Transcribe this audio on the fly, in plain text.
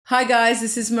Hi guys,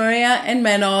 this is Maria and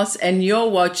Manos and you're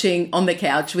watching On the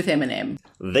Couch with M&M.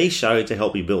 The show to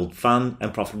help you build fun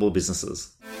and profitable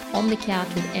businesses. On the Couch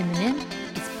with M&M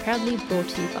is proudly brought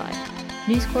to you by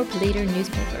News Corp Leader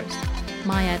Newspapers,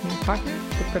 My Admin Partner,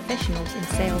 the professionals in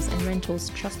sales and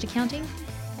rentals trust accounting,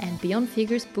 and Beyond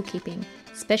Figures Bookkeeping,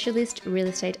 specialist real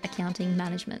estate accounting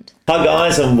management. Hi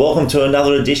guys, and welcome to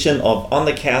another edition of On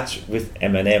the Couch with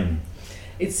M&M.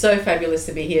 It's so fabulous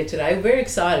to be here today. We're very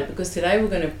excited because today we're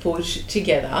going to put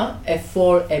together a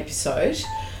 4-episode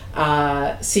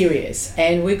series,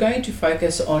 and we're going to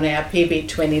focus on our PB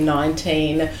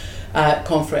 2019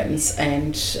 conference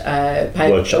and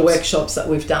workshops that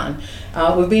we've done.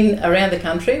 We've been around the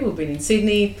country. We've been in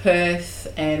Sydney,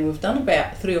 Perth, and we've done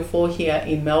about 3 or 4 here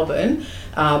in Melbourne.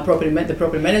 The property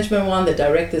management one, the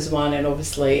directors one, and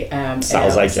obviously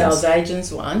sales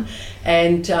agents one.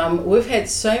 And we've had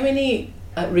so many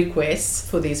requests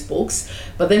for these books,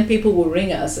 but then people will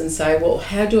ring us and say, well,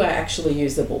 how do I actually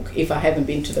use the book if I haven't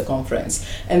been to the conference?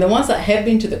 And the ones that have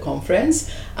been to the conference,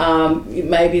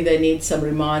 maybe they need some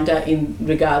reminder in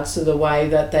regards to the way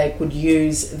that they could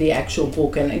use the actual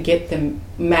book and get the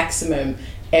maximum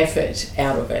effort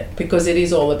out of it, because it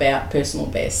is all about personal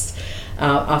best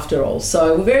after all.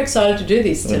 So we're very excited to do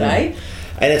this today.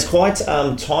 And it's quite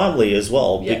timely as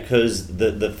well, because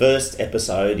the first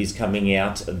episode is coming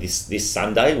out this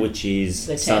Sunday, which is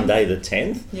Sunday the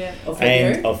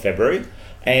 10th of February.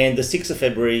 And the 6th of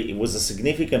February was a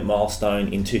significant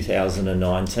milestone in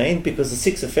 2019 because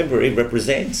the 6th of February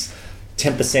represents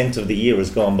 10% of the year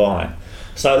has gone by.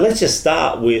 So let's just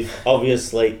start with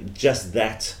obviously just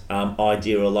that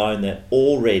idea alone, that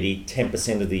already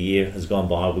 10% of the year has gone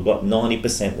by. We've got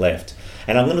 90% left.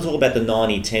 And I'm going to talk about the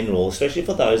 90-10 rule, especially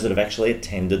for those that have actually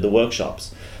attended the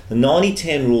workshops. The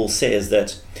 90-10 rule says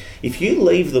that if you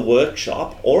leave the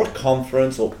workshop or a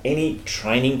conference or any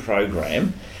training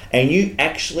program and you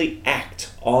actually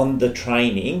act on the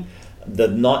training the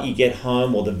night you get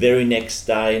home or the very next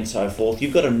day and so forth,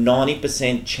 you've got a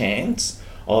 90% chance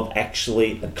of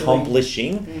actually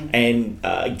accomplishing and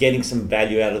getting some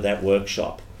value out of that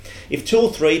workshop. If 2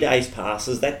 or 3 days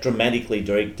passes, that dramatically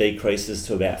decreases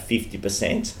to about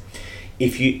 50%.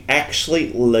 If you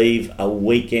actually leave a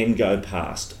weekend go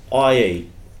past, i.e.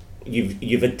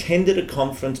 you've attended a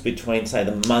conference between, say,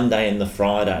 the Monday and the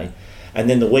Friday, and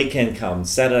then the weekend comes,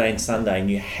 Saturday and Sunday,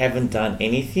 and you haven't done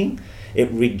anything,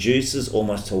 it reduces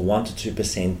almost to 1 to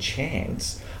 2%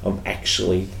 chance of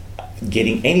actually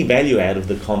getting any value out of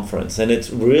the conference. And it's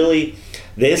really...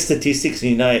 There's statistics,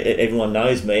 and you know, everyone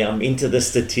knows me, I'm into the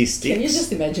statistics. Can you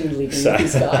just imagine living with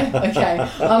this guy? Okay,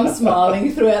 I'm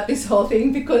smiling throughout this whole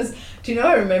thing because, do you know,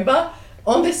 I remember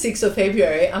on the 6th of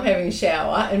February, I'm having a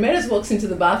shower and Meadows walks into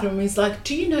the bathroom and he's like,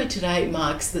 do you know today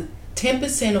marks the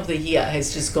 10% of the year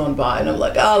has just gone by? And I'm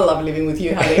like, oh, I love living with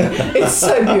you, honey. It's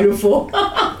so beautiful.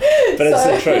 But it's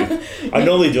the truth. I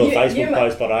normally do a Facebook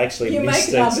post, but I actually missed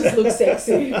it. You make numbers look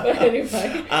sexy, but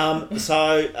anyway.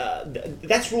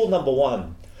 That's rule number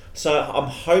 1. So I'm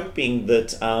hoping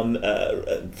that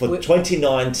for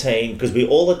 2019, because we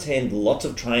all attend lots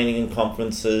of training and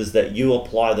conferences, that you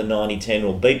apply the 90-10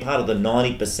 rule, be part of the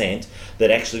 90% that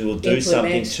actually will do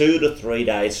something 2 to 3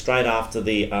 days straight after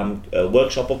the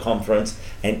workshop or conference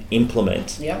and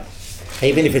implement. Yep.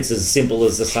 Even if it's as simple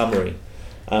as a summary.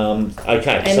 Let's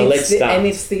start. And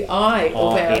it's the I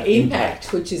of our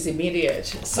impact, which is immediate.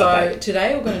 So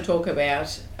today we're going to talk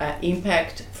about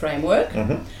impact framework.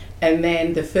 And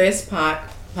then the first part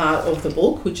of the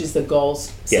book, which is the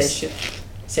goals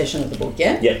session of the book,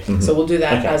 yeah? Yeah. So we'll do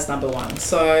that as number 1.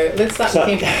 So let's start with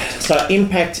impact. So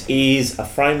impact is a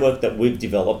framework that we've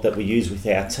developed that we use with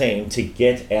our team to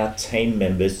get our team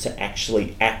members to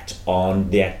actually act on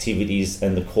the activities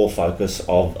and the core focus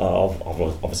of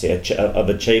obviously of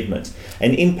achievement.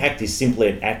 And impact is simply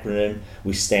an acronym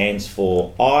which stands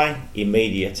for I,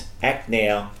 immediate, act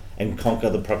now, and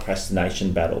conquer the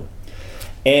procrastination battle.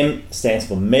 M stands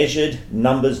for measured,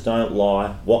 numbers don't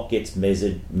lie, what gets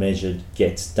measured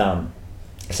gets done.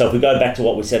 So if we go back to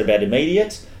what we said about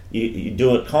immediate, you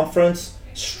do a conference,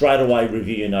 straight away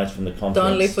review your notes from the conference.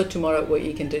 Don't live for tomorrow what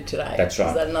you can do today. That's right.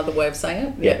 Is that another way of saying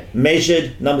it? Yeah.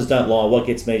 Measured, numbers don't lie, what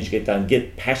gets measured gets done.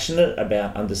 Get passionate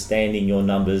about understanding your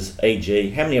numbers,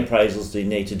 e.g. how many appraisals do you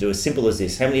need to do? As simple as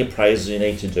this, how many appraisals do you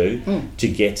need to do to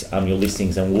get your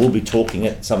listings? And we'll be talking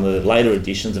at some of the later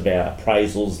editions about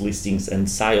appraisals, listings and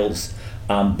sales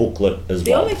booklet as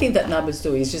the well. The only thing that numbers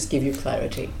do is just give you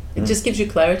clarity. It just gives you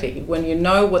clarity. When you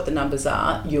know what the numbers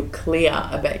are, you're clear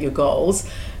about your goals.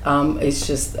 It's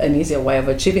just an easier way of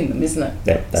achieving them, isn't it?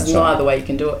 Yeah, that's There's no other way you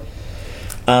can do it.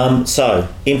 So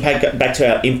impact, back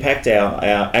to our impact,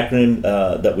 our acronym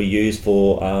that we use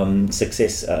for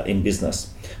success in business.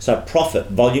 So profit,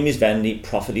 volume is vanity,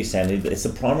 profit is sanity. It's the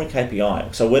primary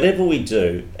KPI. So whatever we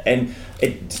do, and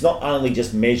it's not only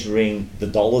just measuring the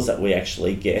dollars that we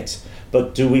actually get,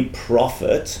 but do we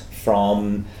profit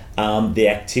from the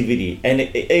activity? And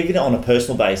even on a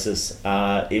personal basis,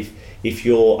 if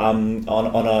you're on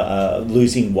a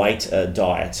losing weight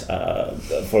diet,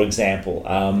 for example,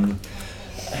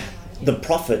 the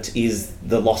profit is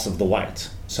the loss of the weight.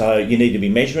 So you need to be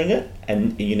measuring it,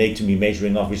 and you need to be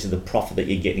measuring obviously the profit that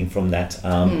you're getting from that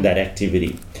that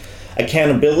activity.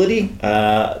 Accountability,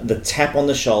 the tap on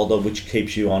the shoulder which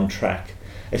keeps you on track.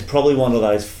 It's probably one of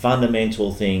those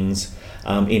fundamental things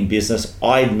in business.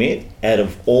 I admit, out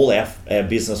of all our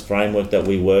business framework that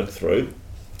we work through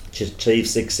to achieve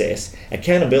success,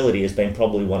 accountability has been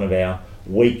probably one of our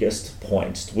weakest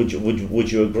points. Would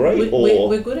you agree?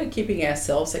 We're good at keeping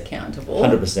ourselves accountable,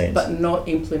 100%, but not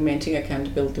implementing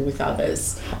accountability with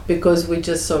others, because we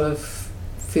just sort of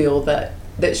feel that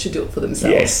they should do it for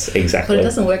themselves. Yes, exactly. But it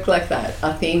doesn't work like that.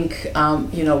 I think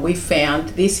we found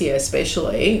this year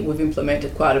especially, we've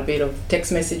implemented quite a bit of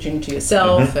text messaging to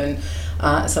yourself and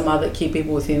some other key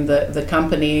people within the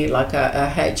company, like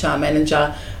a HR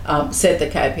manager, set the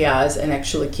KPIs, and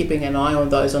actually keeping an eye on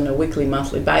those on a weekly,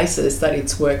 monthly basis, that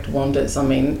it's worked wonders. I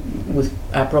mean, with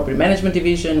our property management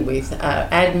division, with our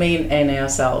admin and our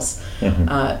sales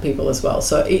people as well.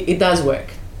 So it does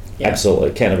work. Yeah. Absolutely,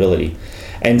 accountability.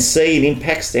 And C in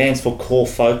impact stands for core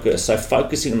focus. So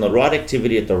focusing on the right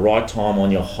activity at the right time on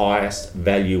your highest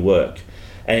value work.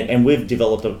 And we've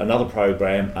developed another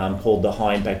program called the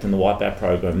High Impact and the Wipeout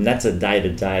program. And that's a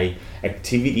day-to-day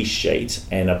activity sheet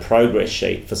and a progress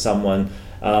sheet for someone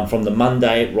from the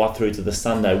Monday right through to the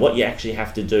Sunday, what you actually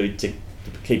have to do to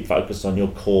keep focused on your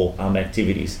core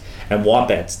activities. And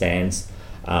Wipeout stands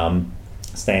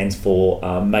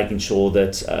for making sure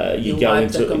that you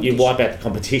wipe out the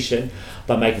competition,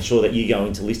 but making sure that you go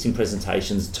into listing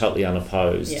presentations totally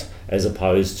unopposed, as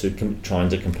opposed to trying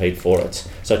to compete for it.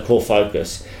 So core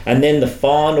focus. And then the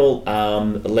final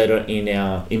letter in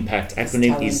our impact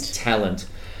acronym is talent.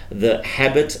 The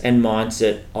habit and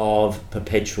mindset of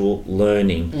perpetual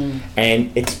learning.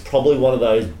 And it's probably one of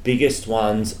those biggest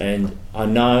ones, and I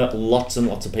know lots and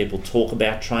lots of people talk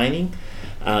about training,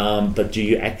 but do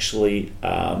you actually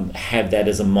have that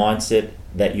as a mindset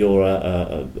that you're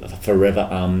a forever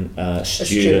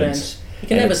student? You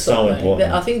can never stop learning.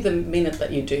 I think the minute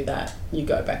that you do that, you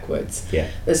go backwards. Yeah.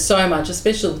 There's so much,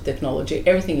 especially with technology.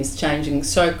 Everything is changing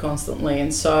so constantly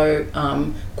and so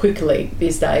quickly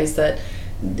these days that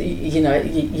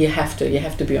you have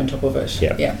to be on top of it.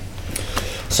 Yeah.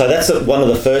 So that's one of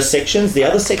the first sections. The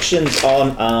other sections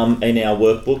on in our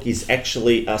workbook is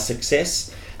actually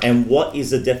success. And what is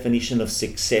the definition of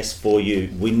success for you?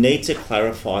 We need to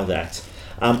clarify that.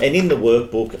 And in the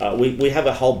workbook, we have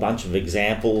a whole bunch of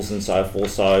examples and so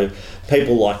forth. So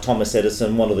people like Thomas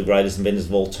Edison, one of the greatest inventors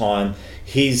of all time,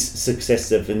 his success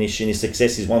definition is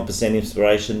success is 1%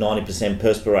 inspiration, 90%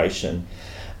 perspiration.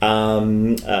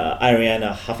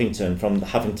 Arianna Huffington, from the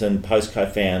Huffington Post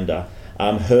co-founder,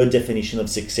 her definition of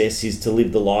success is to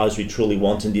live the lives we truly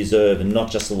want and deserve, and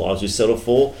not just the lives we settle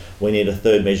for. We need a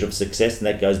third measure of success, and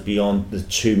that goes beyond the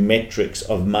two metrics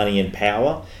of money and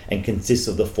power, and consists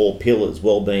of the four pillars: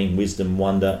 well-being, wisdom,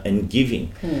 wonder, and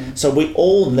giving. So we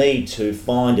all need to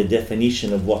find a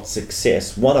definition of what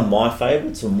success. One of my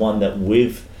favourites, and one that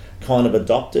we've kind of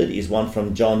adopted, is one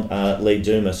from John Lee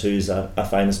Dumas, who's a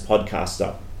famous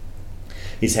podcaster.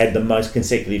 He's had the most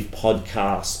consecutive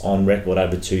podcasts on record,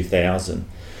 over 2,000.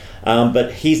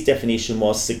 But his definition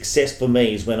was, success for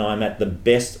me is when I'm at the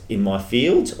best in my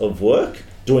field of work,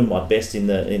 doing my best in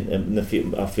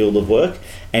the field of work,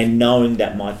 and knowing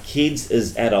that my kids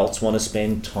as adults want to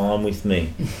spend time with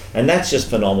me. And that's just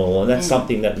phenomenal. And that's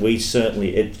something that it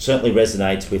certainly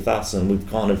resonates with us, and we've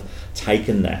kind of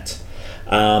taken that.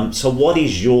 So what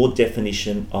is your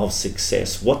definition of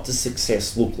success? What does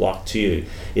success look like to you?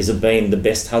 Is it being the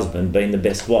best husband, being the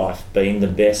best wife, being the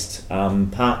best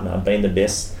partner, being the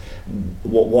best...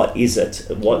 What is it?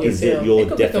 What is it, your definition? It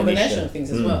could be a combination of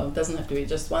things as well. It doesn't have to be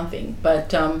just one thing.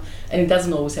 But and it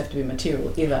doesn't always have to be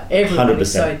material either. Everyone 100%.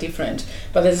 Is so different.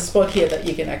 But there's a spot here that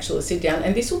you can actually sit down,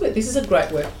 and this is a great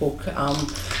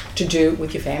workbook to do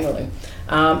with your family.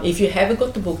 If you haven't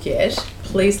got the book yet,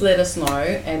 please let us know,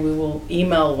 and we will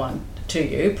email one to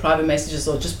you, private messages,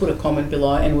 or just put a comment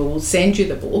below, and we will send you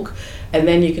the book, and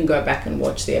then you can go back and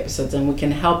watch the episodes, and we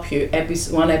can help you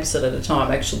one episode at a time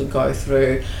actually go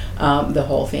through the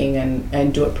whole thing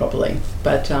and do it properly.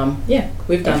 But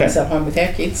we've done this at home with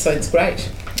our kids, so it's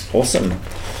great. Awesome.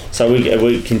 So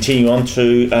we continue on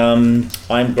to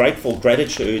I'm grateful,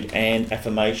 gratitude, and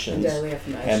affirmations. Daily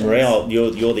affirmations. And Maria,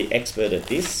 you're the expert at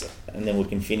this, and then we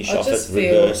can finish off at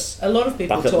reverse a lot of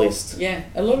people bucket list. Yeah,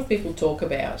 a lot of people talk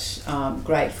about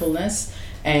gratefulness,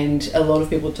 and a lot of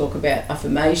people talk about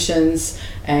affirmations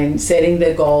and setting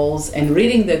their goals and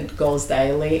reading their goals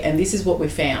daily. And this is what we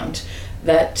found,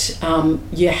 that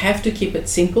you have to keep it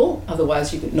simple,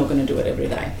 otherwise you're not going to do it every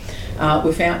day.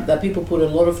 We found that people put a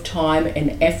lot of time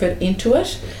and effort into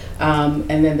it, and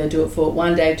then they do it for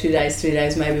 1 day, 2 days, 3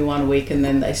 days, maybe 1 week, and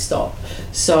then they stop.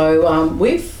 So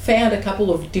we've found a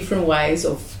couple of different ways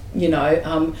of,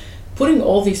 putting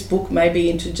all this book maybe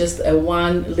into just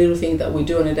one little thing that we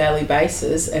do on a daily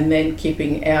basis, and then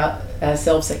keeping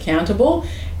ourselves accountable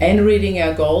and reading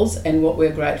our goals and what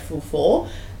we're grateful for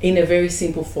in a very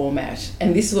simple format.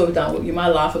 And this is what we've done. You might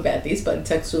laugh about this, but it's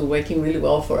actually working really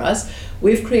well for us.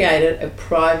 We've created a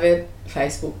private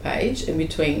Facebook page in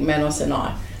between Manos and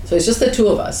I. So it's just the two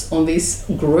of us on this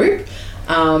group.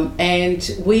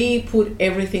 And we put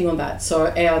everything on that. So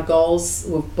our goals,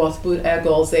 we've both put our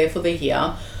goals there for the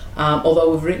year. Although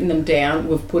we've written them down,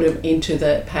 we've put them into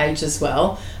the page as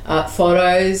well.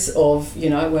 Photos of,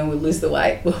 when we lose the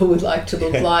weight, what we'd like to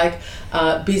look like.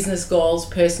 Business goals,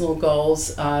 personal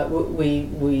goals.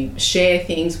 We share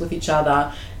things with each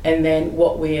other. And then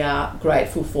what we are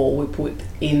grateful for, we put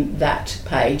in that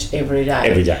page every day.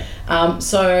 Every day.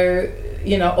 So,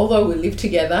 although we live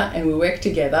together and we work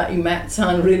together, it might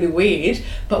sound really weird,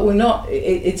 but we're not.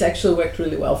 It's actually worked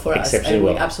really well for us, and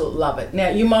we absolutely love it. Now,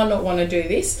 you might not want to do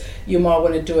this. You might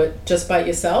want to do it just by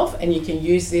yourself, and you can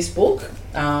use this book.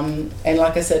 And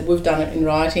like I said, we've done it in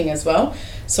writing as well.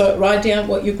 So write down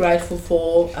what you're grateful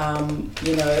for,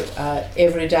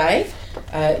 every day.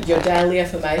 Your daily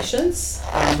affirmations.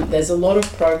 There's a lot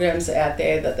of programs out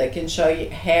there that they can show you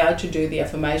how to do the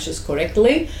affirmations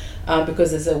correctly.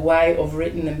 Because there's a way of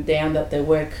written them down that they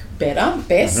work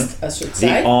best, I should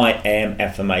say. The I am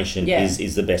affirmation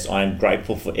is the best. I am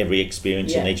grateful for every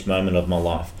experience in each moment of my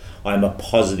life. I am a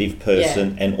positive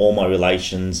person and all my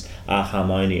relations are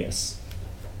harmonious.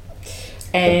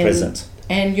 And present.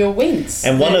 And your wins.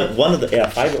 And one of our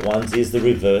favourite ones is the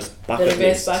reverse bucket list. The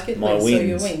reverse bucket list, so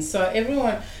your wins. So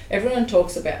everyone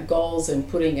talks about goals and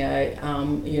putting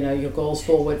your goals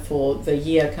forward for the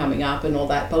year coming up and all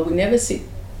that, but we never sit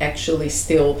actually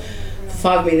still for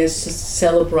 5 minutes to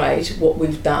celebrate what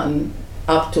we've done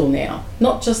up till now,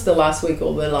 not just the last week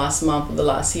or the last month or the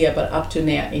last year, but up to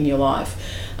now in your life.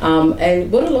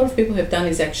 And what a lot of people have done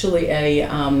is actually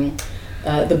the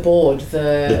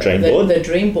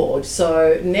dream board.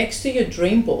 So next to your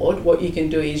dream board, what you can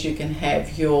do is you can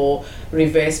have your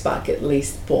reverse bucket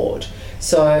list board.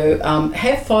 So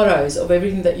have photos of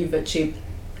everything that you've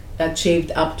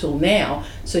achieved up till now,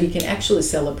 so you can actually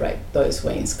celebrate those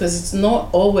wins, because it's not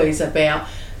always about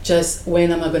just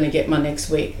when am I going to get my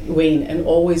next win and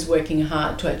always working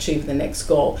hard to achieve the next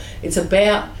goal. It's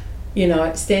about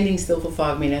standing still for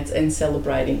 5 minutes and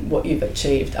celebrating what you've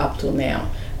achieved up till now,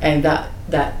 and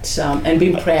and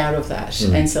being proud of that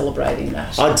and celebrating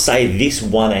that. I'd say this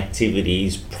one activity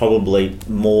is probably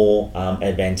more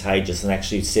advantageous than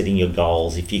actually setting your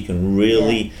goals, if you can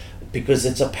really because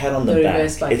it's a pat on the back.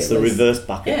 It's the reverse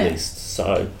bucket list.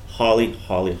 So highly,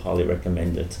 highly, highly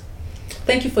recommend it.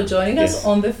 Thank you for joining us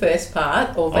on the first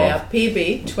part of our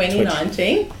PB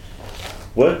 2019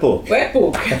 workbook.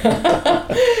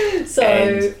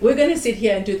 So we're going to sit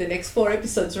here and do the next 4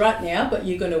 episodes right now, but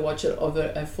you're going to watch it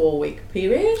over a 4-week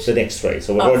period. The next 3.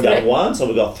 So we've already done 1, so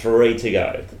we've got 3 to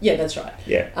go. Yeah, that's right.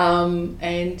 Yeah.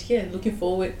 Looking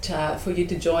forward for you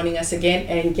to joining us again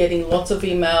and getting lots of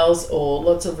emails or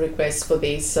lots of requests for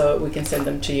these, so we can send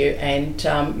them to you, and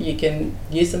you can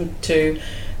use them to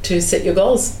set your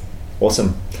goals.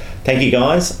 Awesome. Thank you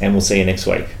guys, and we'll see you next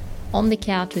week. On the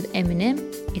Couch with M&M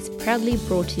is proudly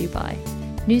brought to you by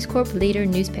News Corp Leader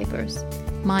Newspapers,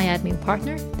 my admin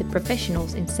partner, the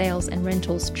Professionals in Sales and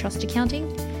Rentals Trust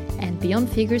Accounting, and Beyond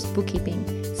Figures Bookkeeping,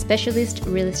 Specialist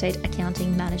Real Estate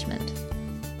Accounting Management.